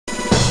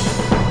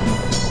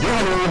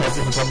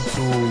Herzlich willkommen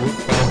zu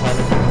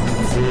Final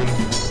Fantasy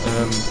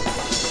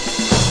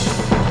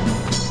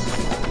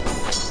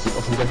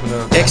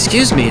X.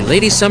 Excuse me,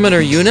 Lady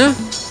Summoner Yuna?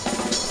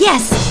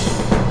 Yes.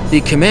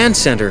 The command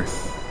center.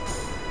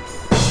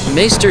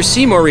 Maester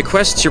Seymour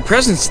requests your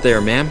presence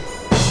there, ma'am.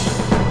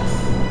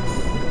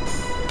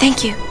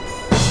 Thank you.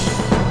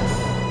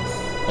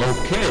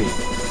 Okay.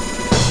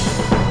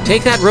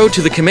 Take that road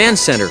to the command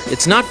center.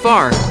 It's not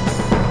far.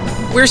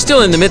 We're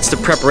still in the midst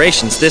of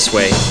preparations this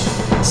way.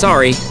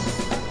 Sorry.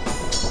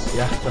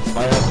 Ja, das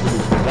war ja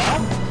natürlich klar.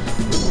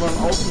 Irgendwann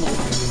außen um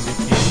diesen Weg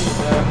gehen.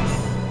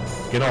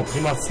 Genau,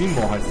 Prima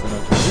Seymour heißt er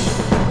natürlich.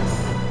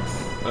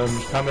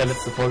 Ich kam ja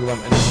letzte Folge beim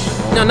Ende nicht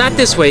raus. No, not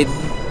this way.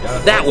 Ja,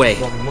 That way.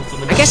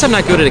 I guess I'm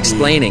not good at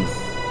explaining.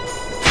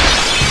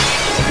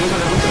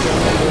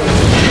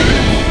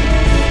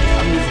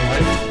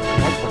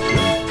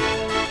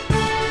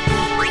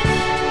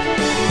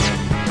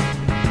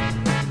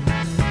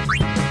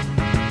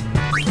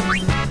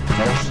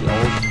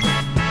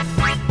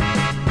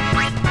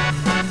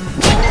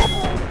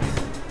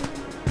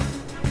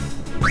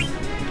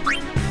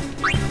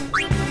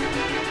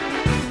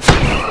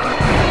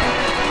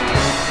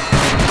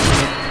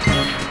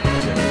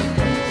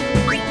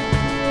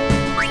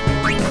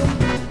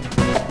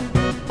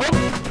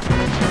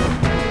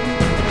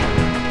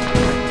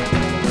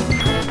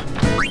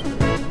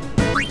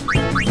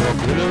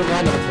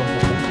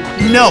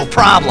 No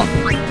problem.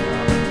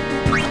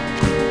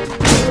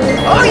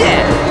 Oh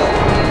yeah.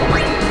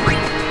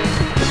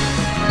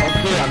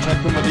 Okay,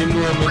 anscheinend können wir dem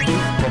nur mit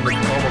Dings kommen, mit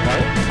Zauberei.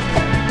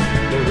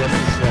 Der ist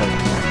zu schnell.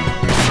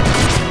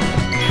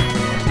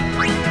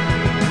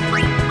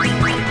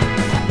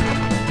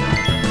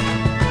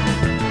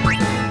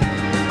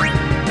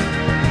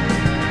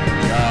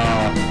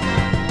 Ja.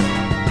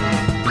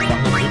 Mach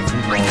eine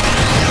Blitzball drauf.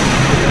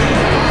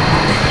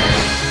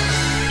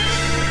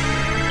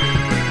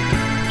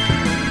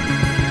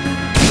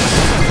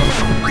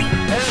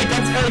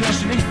 Da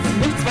steht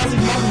nichts, was ich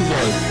machen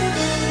soll.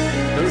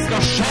 Das ist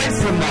doch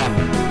scheiße, Mann.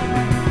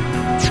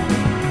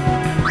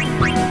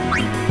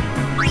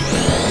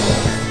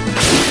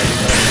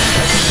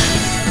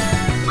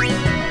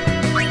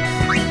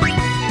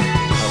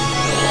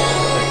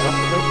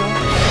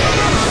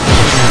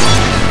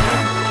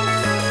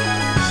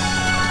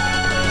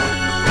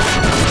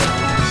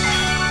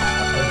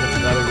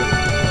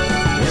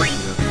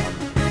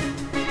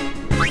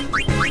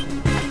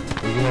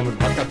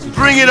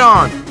 Bring it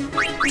on.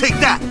 Take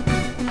that!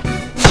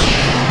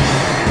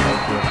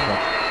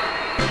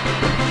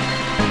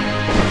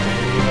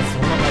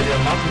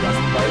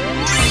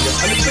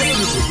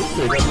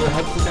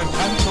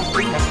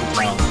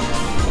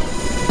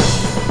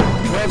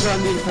 An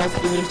den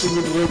Tasten richtig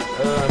gedrückt,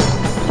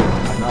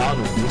 keine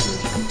Ahnung, wirklich.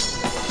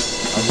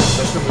 Also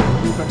das schon mit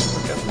dem kannst du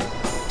vergessen.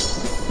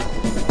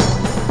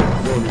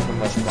 So, die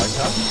können wir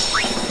speichern.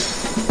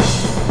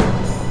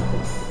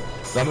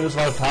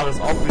 Sammelfahrer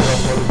ist auch wieder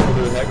voll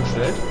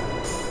hergestellt.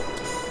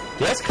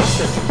 Der ist krass,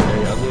 der Typ,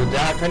 ey. Also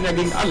der kann ja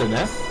gegen alle,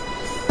 ne? Ist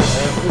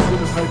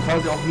es halt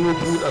quasi auch nur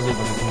gut, also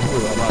was ist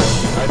nur, aber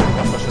Eis und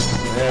Wasserschätze, auf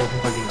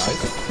jeden Fall gegen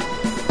Eis.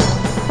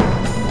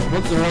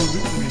 Nutze hören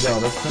wüten wieder,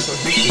 das könnte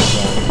euch wichtig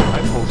sein.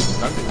 Einposten,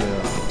 danke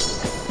sehr.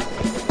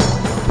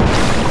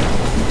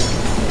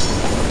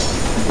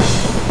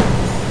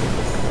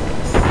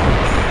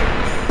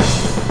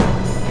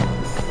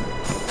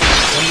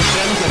 Dann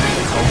bisher nicht ein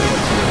bisschen Zauber.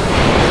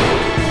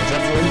 Ich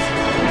hab für uns.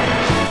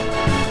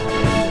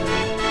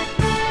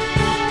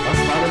 Was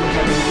war denn mit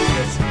der Musik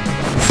jetzt?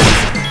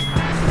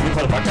 Auf jeden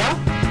Fall Wacker.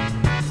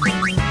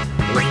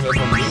 Oder sind wir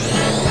schon nicht?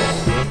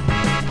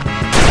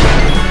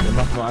 Der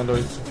macht nur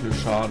eindeutig zu viel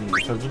Schaden.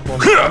 Ich versuche mal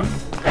mit an.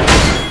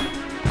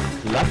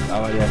 Klappt,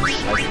 aber der hat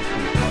scheiße viel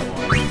Power.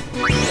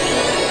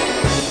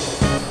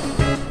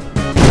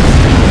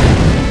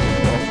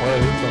 Oh, Feuer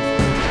hilft uns.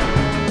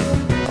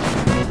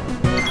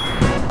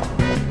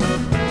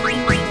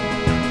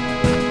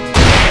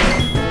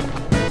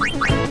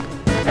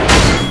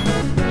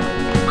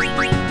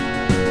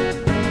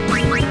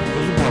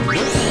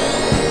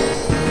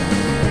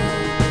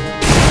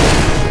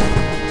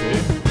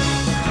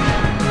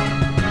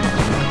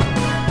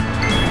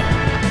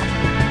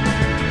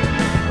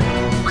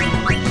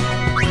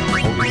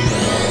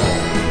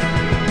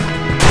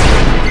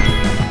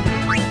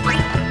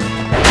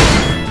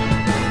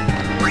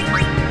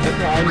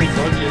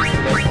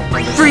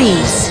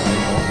 Freeze!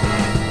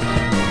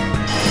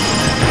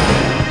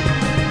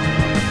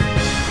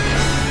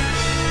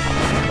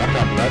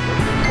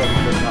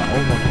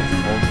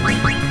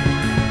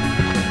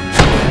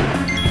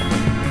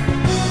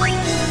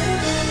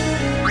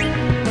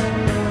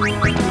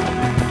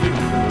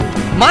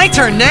 My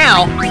turn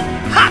now!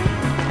 Ha!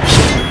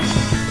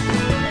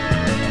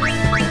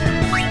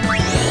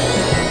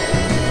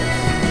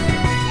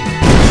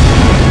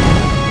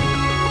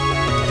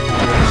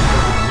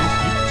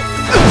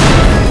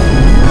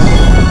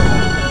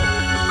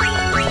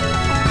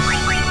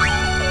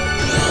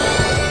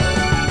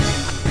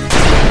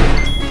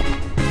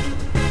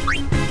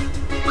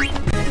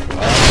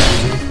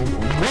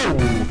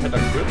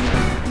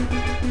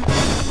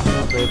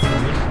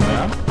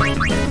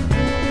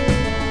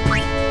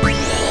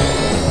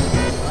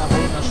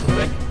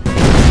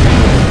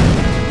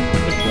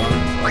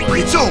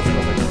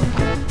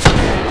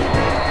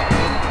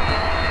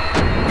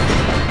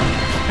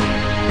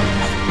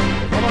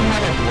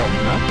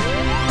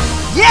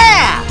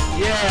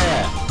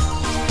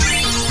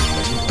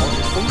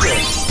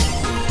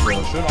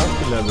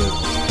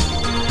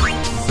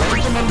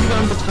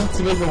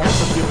 15 Minuten im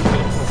Hauptquartier mit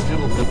dem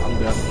Kastrierungsbrett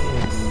anwerfen.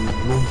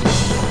 Lohnt sich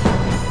nicht.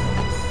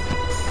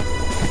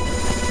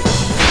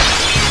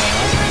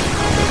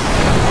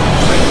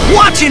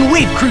 Watch and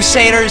weep,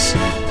 Crusaders!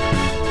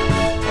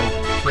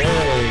 Okay.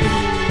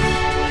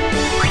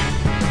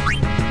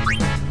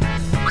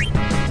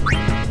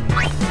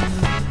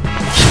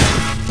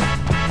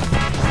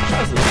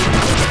 Scheiße.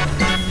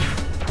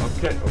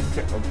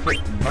 Okay.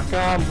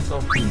 Wacker muss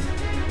auf ihn.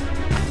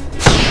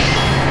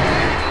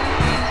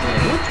 Sehr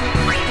gut.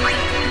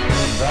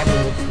 Und da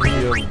benutzen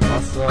wir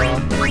Wasser.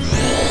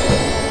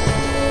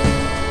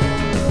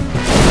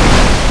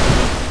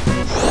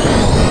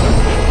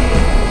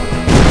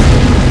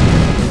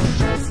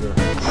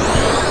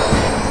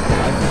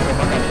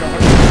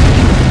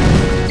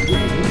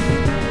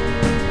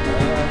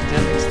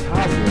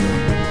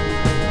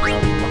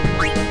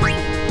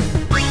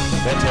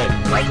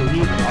 Also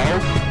hier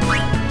auf.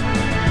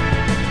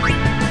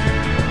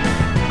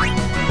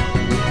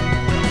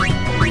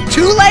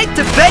 Too late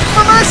to beg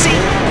for mercy!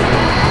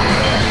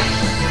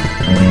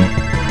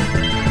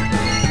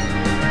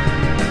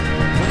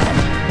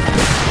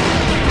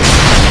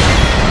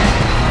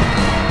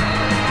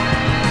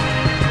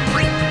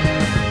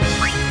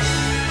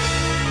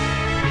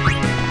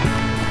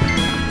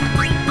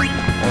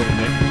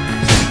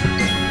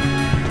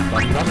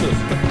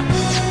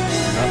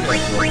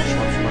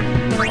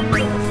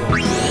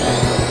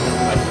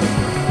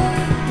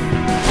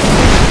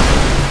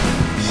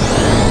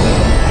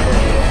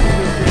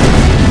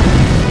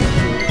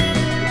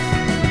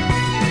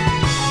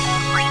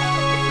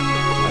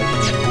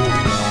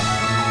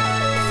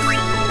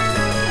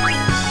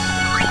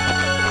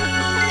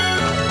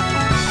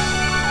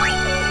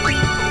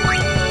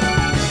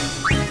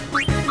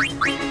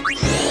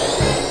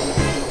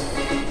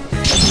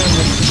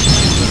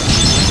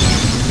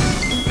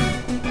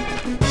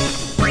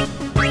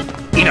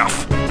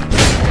 Enough!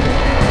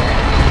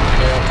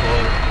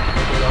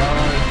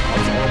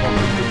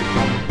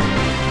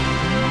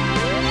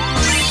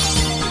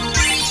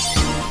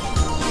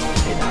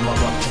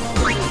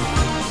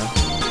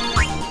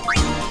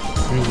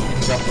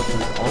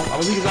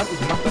 Aber wie gesagt, ich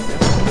mach das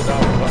erst mal da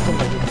und warte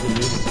mal hier zu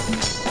lesen.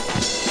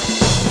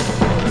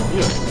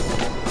 Hier.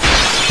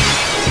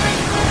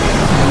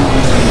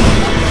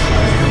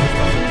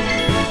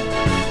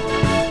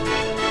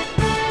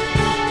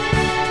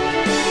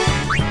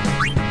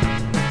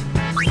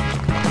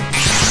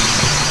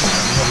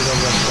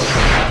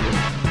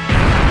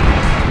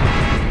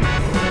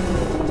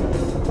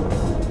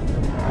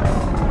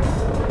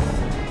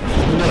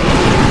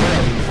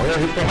 Feuer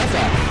hilft der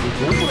Wasser. Ist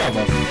doof oder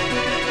was?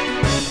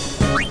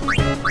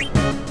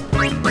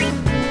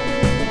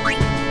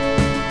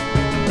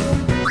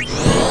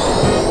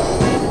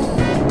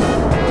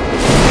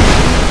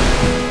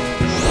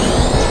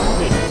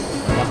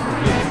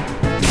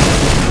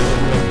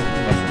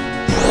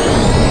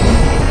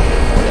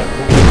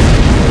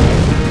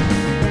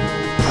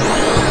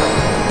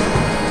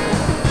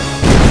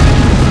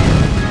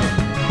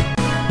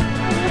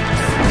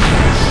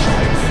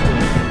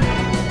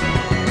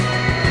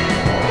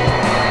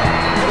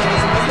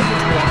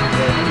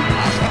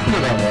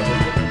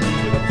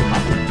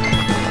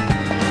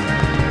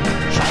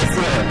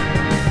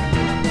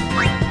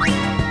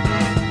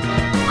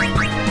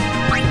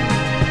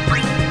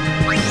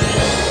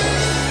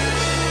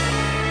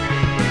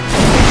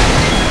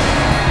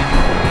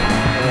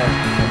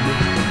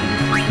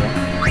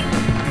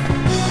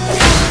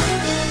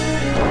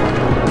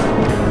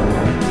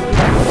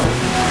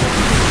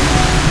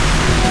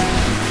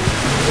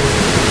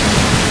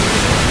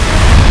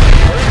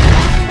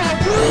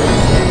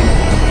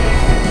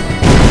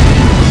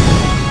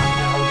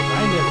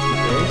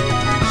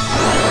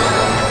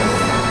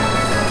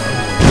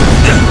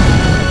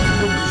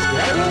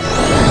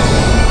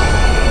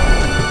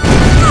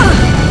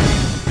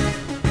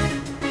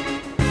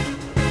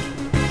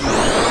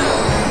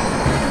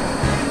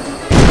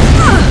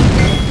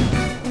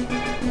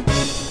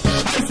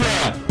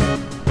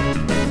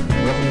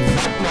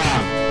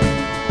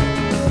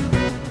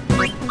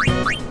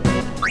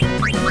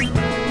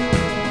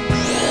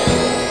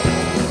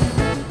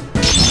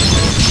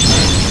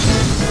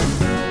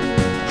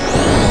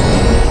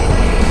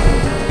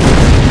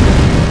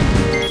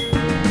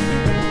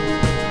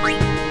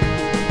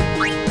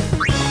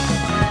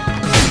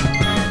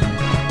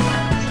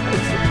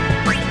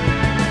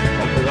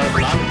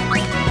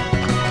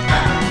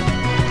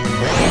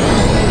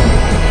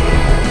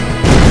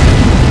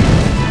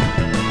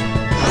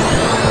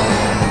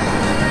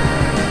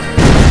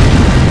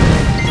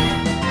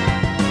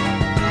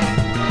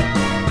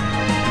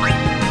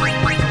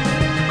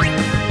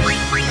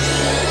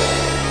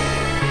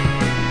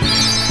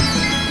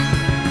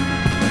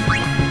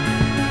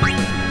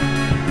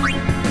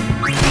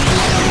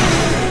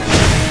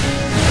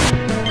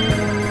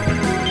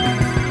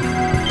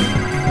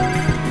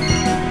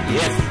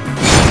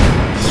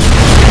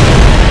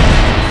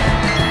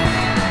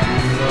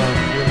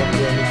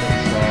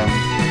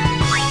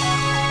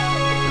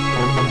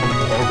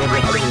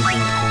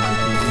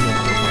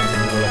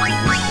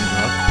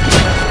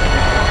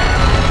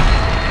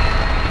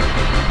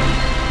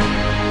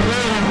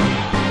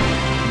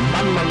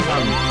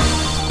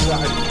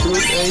 tot,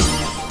 ey.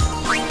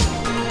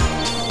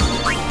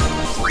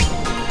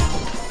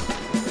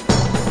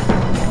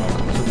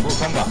 Wo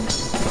kommen wir?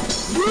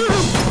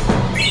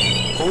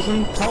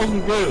 Potion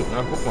 1000 Gold.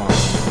 Na, guck mal.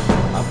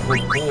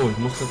 Apropos, ich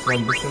muss jetzt mal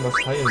ein bisschen was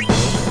heilen hier.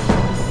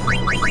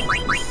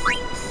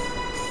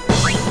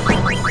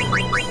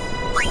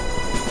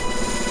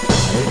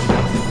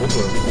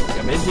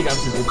 Ja, Mensch, die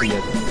ganze Gruppe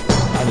jetzt.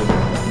 Alle.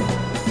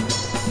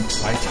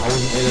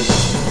 2000, ey, das muss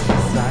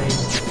nicht sein.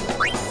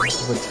 Das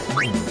ist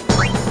übertrieben.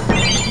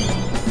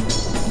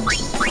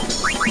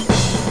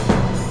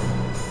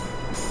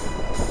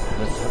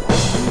 Das hat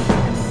auch eigentlich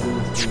keinen Sinn,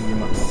 das Ding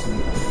jemand zu.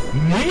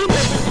 Nee, da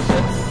bin ich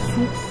jetzt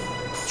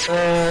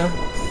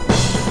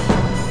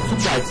zu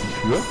geizig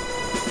für.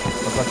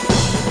 Was sagst du?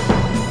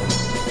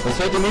 Das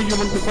hört dem Medium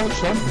und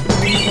gefolgt haben?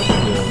 Wie ist das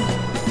hier?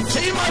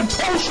 10-mal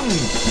Potion!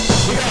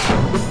 Digga,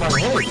 du bist mein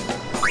Held!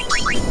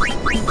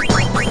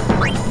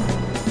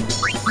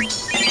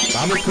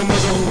 Damit können wir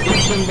doch ein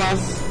bisschen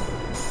was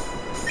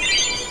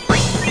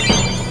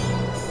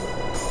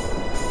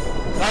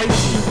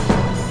reichen.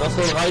 Das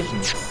soll reichen.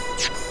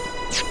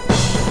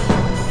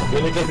 Ich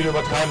will nicht gleich wieder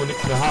übertreiben und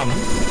nichts mehr haben.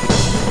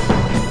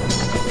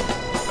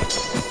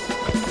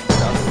 Da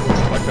ist ein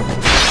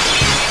Speicherpunkt.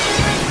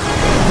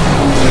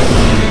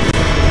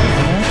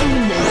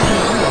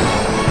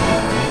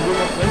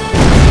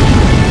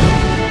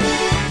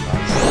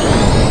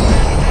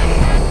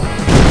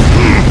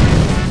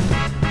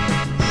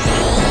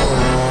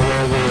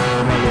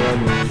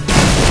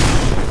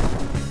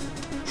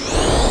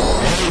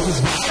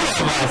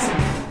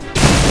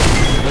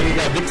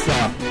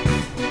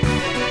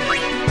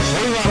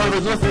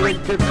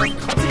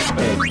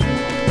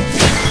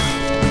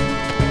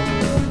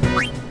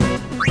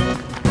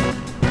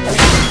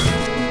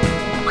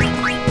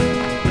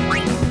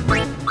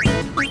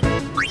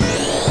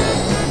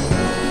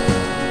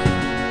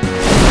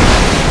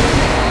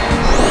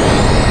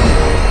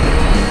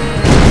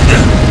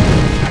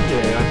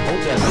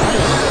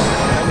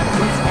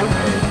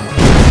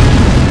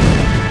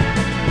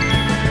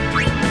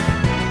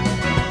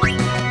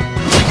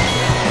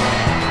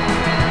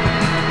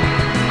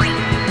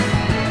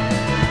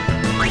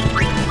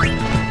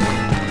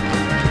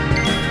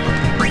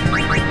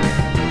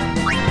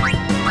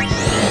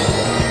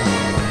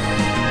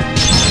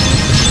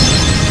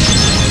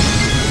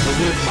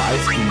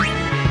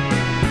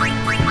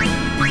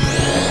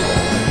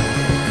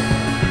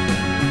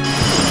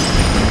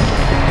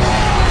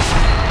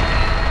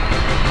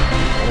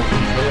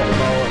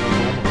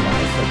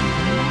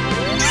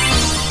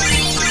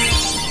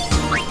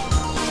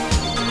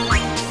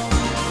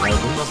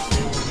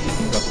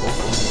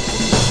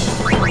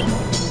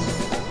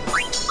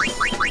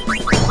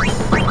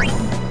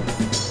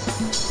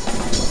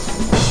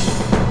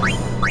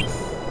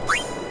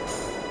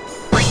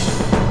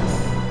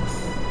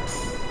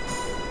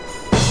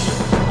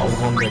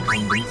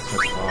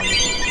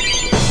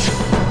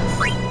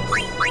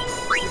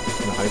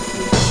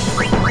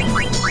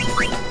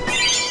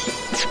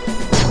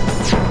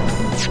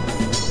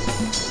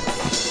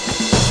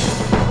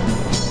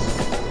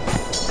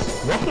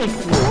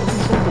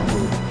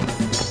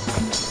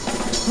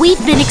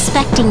 We've been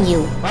expecting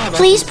you.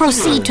 Please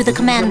proceed to the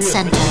command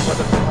center.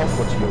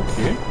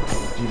 Okay.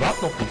 Die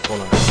warten noch nicht,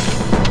 Fräulein.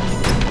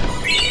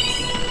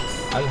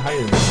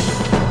 Allheilen.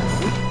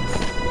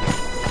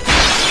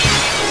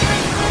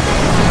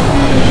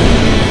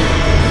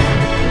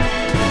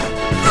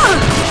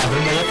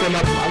 Wenn wir jetzt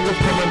mal zum Angriff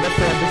kommen, bist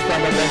du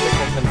aber gleich weg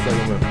vom Fenster,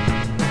 Junge.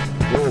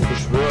 So,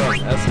 beschwören.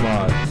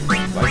 Erstmal.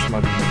 Weiß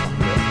mal, wie wir machen.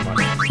 Erstmal.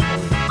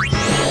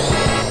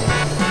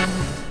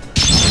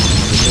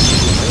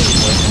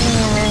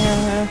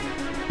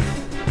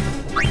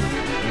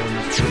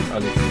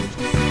 Alles nicht.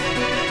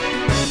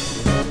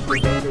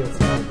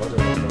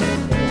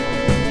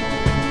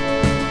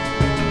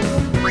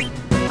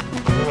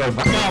 So,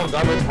 Wasser und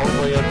damit hauen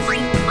wir jetzt.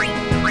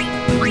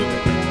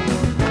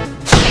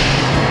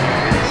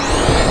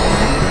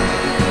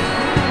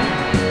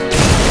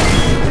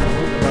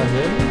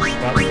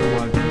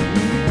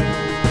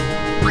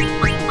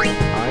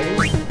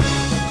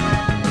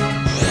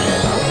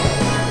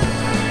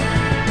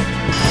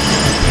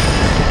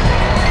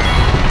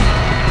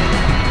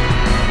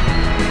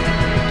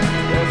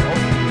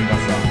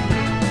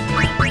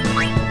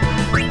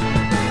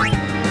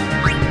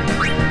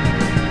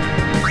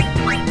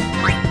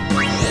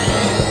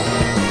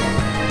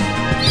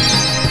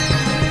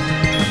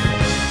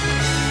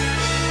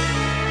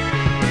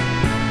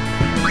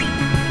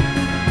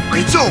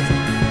 It's over!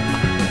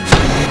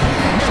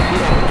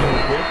 Wieder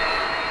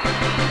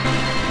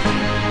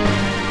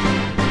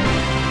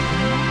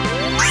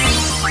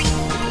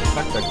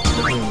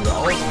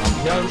aus und haben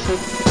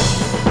Perlenschutz.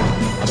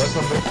 Aber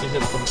erstmal möchte ich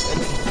jetzt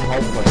endlich zum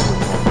Hauptquartier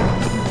kommen.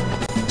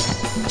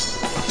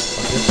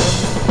 Was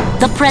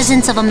jetzt? The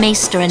presence of a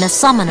maester and a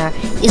summoner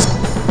is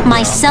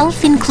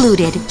myself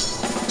included.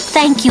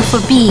 Thank you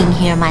for being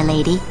here, my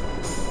lady.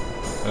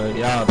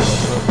 Ja, das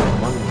ist das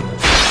Mann.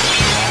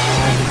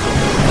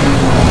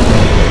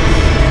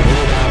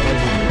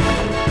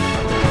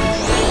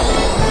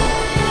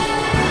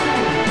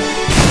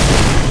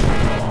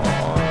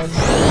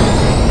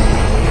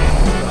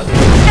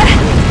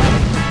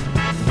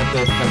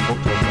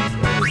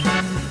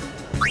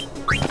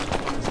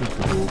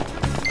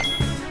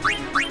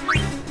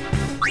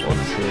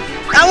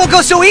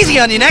 won't go so easy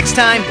on you next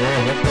time. So,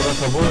 lässt man das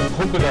verwundete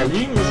Kumpel da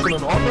liegen, ist schon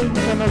in Ordnung,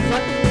 kleiner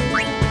Sack.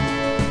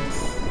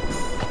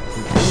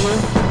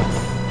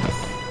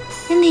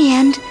 In the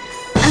end,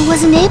 I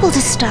wasn't able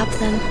to stop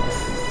them,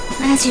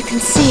 as you can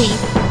see.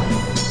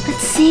 But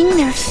seeing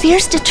their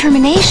fierce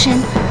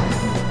determination,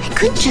 I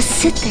couldn't just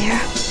sit there.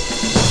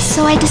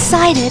 So I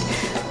decided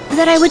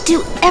that I would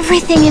do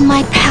everything in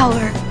my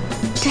power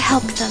to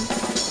help them.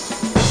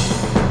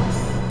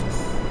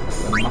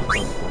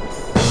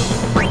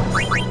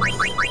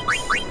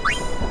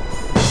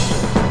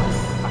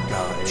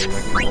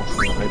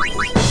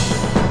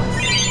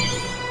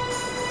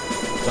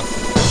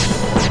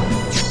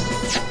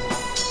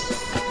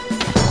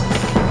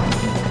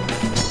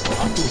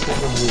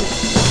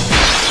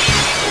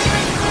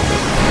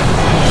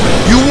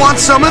 You want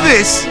some of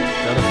this?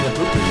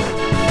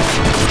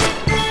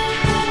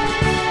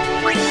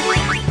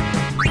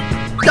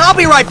 I'll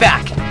be right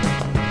back.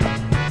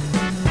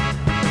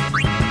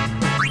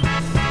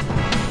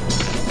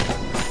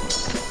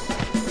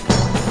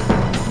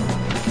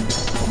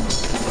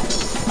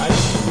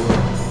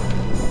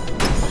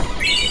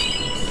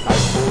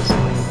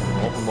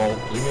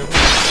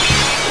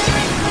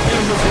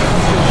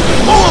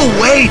 Oh,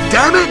 wait,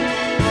 damn it!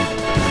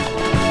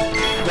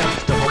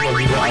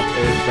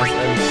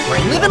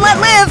 Live and let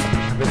live!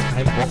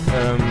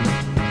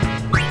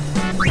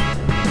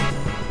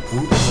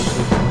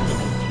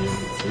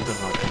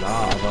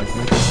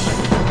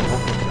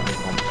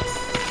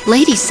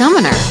 Lady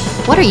Summoner,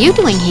 what are you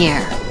doing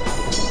here?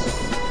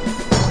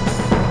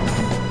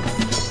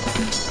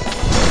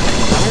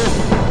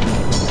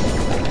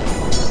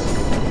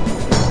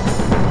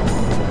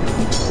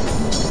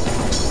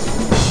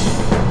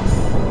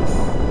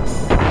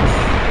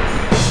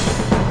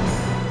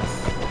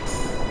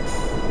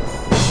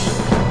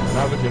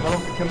 Wird immer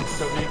noch gekämpft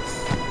unterwegs.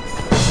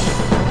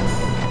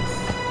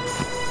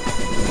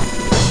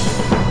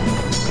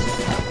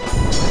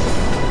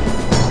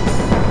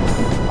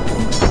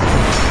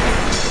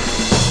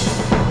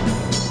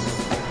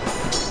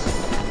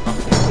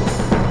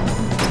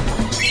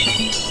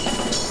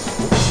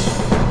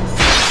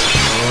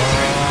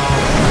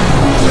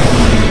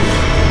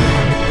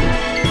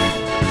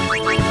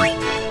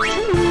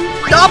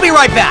 I'll be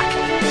right back.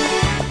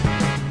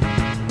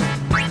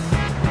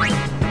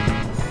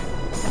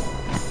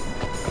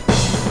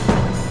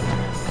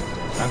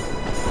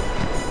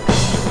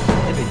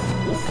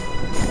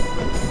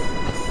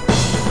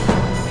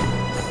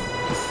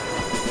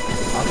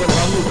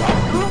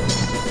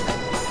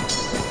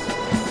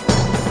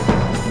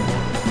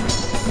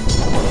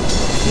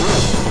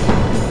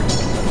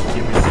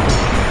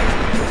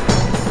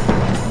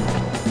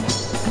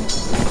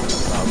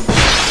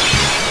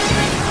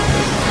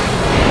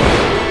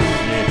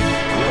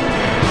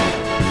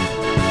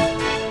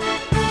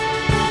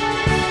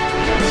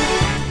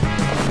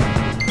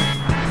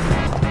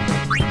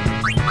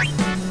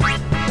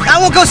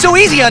 Won't go so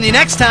easy on you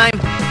next time.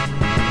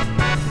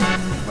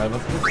 Weil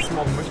was ich jetzt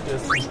morgen möchte,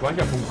 ist einen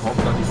Speicherpunkt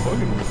kaufen, da die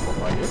Folge nicht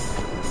vorbei ist.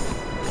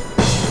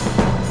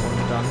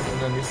 Und dann in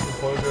der nächsten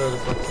Folge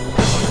das war die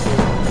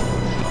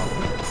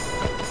schlafen.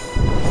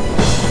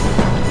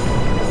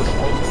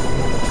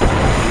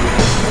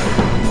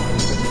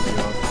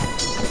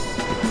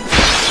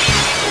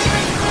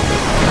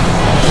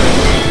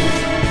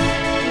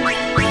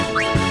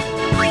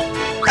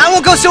 I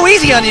won't go so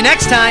easy on you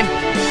next time.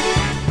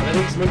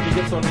 Allerdings möchte ich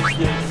jetzt noch nicht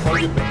hier die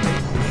Folge beenden,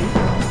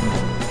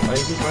 weil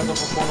ich nicht weiß, ob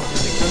wir vorher noch die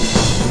Sequenz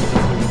haben,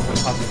 dass wir uns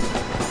verpassen.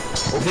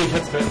 Okay, ich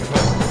hätte es beenden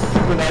können.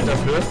 Tut mir leid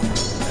dafür.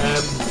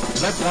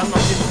 Bleibt dran,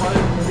 auf jeden Fall.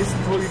 In der nächsten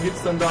Folge geht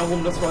es dann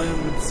darum, dass wir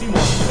mit Simon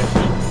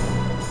sprechen.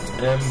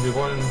 Wir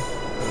wollen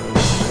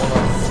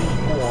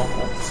Seymour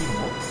auf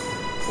Seymour.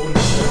 Und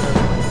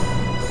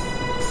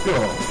ja,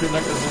 vielen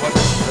Dank, dass ihr so weit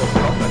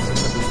aufmerksam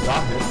seid bis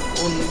dahin.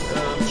 Und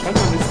schreibt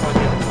beim nächsten Mal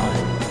gerne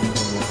rein.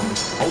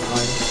 Haut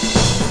rein.